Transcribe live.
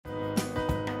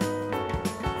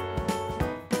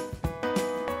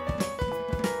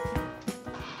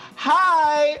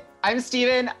I'm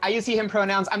Steven. I use he, him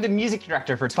pronouns. I'm the music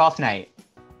director for Twelfth Night.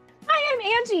 Hi, I'm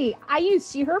Angie. I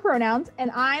use she, her pronouns, and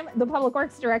I'm the Public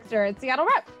Works Director at Seattle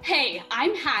Rep. Hey,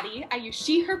 I'm Hattie. I use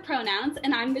she, her pronouns,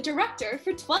 and I'm the director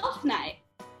for Twelfth Night.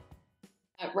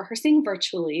 Rehearsing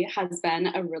virtually has been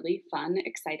a really fun,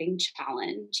 exciting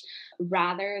challenge.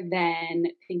 Rather than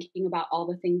thinking about all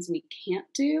the things we can't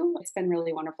do, it's been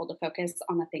really wonderful to focus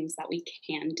on the things that we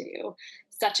can do,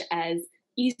 such as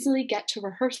easily get to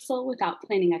rehearsal without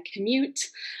planning a commute,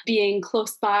 being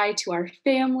close by to our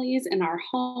families and our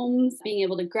homes, being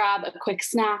able to grab a quick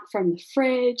snack from the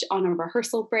fridge on a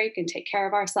rehearsal break and take care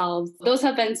of ourselves. Those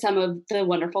have been some of the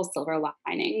wonderful silver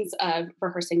linings of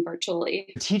rehearsing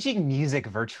virtually. Teaching music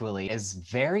virtually is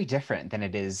very different than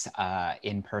it is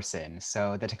in person.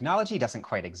 So the technology doesn't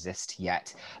quite exist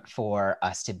yet for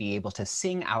us to be able to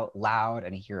sing out loud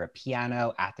and hear a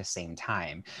piano at the same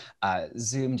time.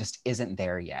 Zoom just isn't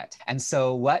there yet. And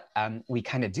so what we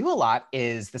kind of do a lot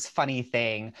is this funny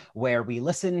thing where we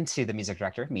listen to the music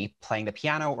director, me, playing the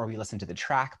piano, or we listen to the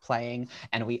track playing,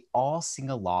 and we all sing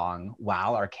along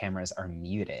while our cameras are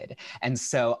muted. And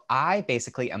so I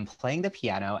basically am playing the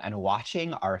piano and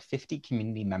watching our 50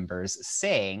 community members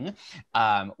sing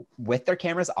with their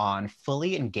cameras on,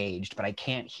 fully engaged, but I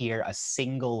can't hear a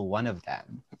single one of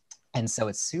them. And so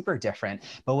it's super different,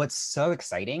 but what's so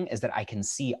exciting is that I can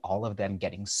see all of them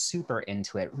getting super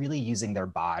into it, really using their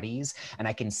bodies, and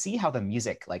I can see how the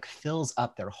music like fills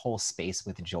up their whole space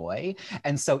with joy.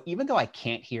 And so even though I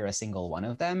can't hear a single one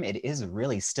of them, it is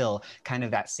really still kind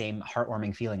of that same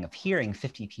heartwarming feeling of hearing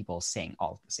 50 people sing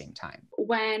all at the same time.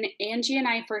 When Angie and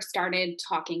I first started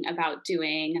talking about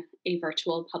doing a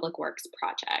virtual public works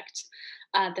project,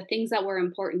 the things that were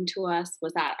important to us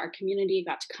was that our community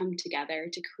got to come together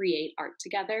to create art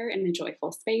together in a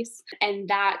joyful space, and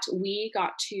that we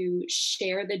got to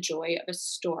share the joy of a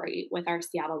story with our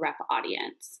Seattle Rep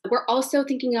audience. We're also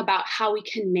thinking about how we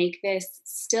can make this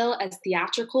still as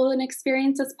theatrical an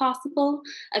experience as possible,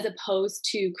 as opposed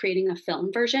to creating a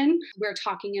film version. We're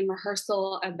talking in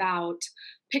rehearsal about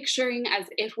picturing as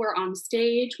if we're on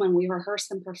stage when we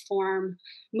rehearse and perform.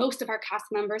 Most of our cast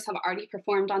members have already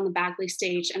performed on the Bagley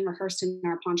stage and rehearsed in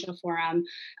our Poncho Forum,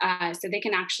 so they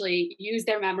can actually use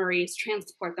their memories,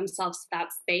 transport themselves to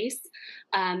that space,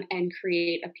 and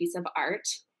create a piece of art,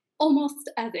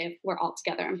 almost as if we're all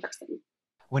together in person.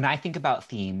 When I think about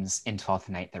themes in Twelfth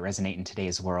Night that resonate in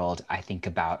today's world, I think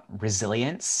about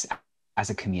resilience as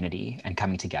a community and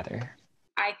coming together.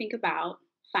 I think about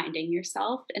finding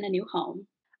yourself in a new home.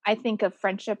 I think of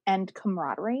friendship and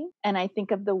camaraderie, and I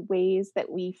think of the ways that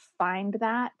we find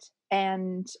that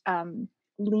and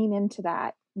lean into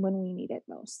that when we need it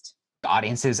most. The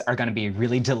audiences are going to be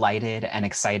really delighted and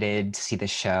excited to see the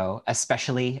show,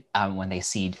 especially when they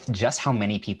see just how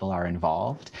many people are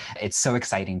involved. It's so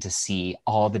exciting to see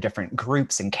all the different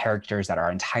groups and characters that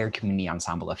our entire community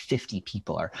ensemble of 50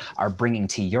 people are bringing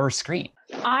to your screen.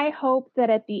 I hope that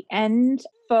at the end,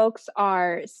 folks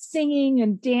are singing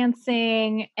and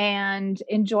dancing and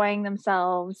enjoying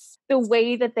themselves the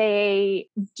way that they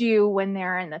do when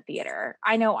they're in the theater.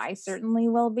 I know I certainly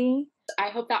will be. I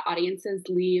hope that audiences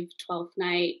leave Twelfth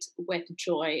Night with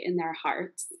joy in their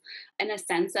hearts and a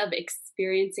sense of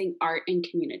experiencing art and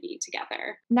community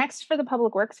together. Next, for the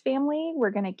Public Works family,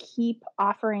 we're going to keep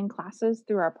offering classes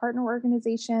through our partner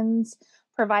organizations,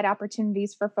 provide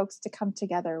opportunities for folks to come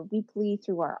together weekly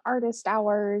through our artist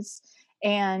hours,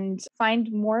 and find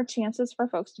more chances for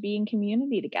folks to be in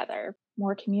community together.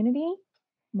 More community,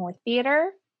 more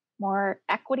theater, more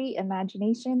equity,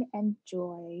 imagination, and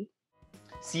joy.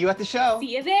 See you at the show.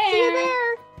 See you there. See you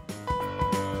there.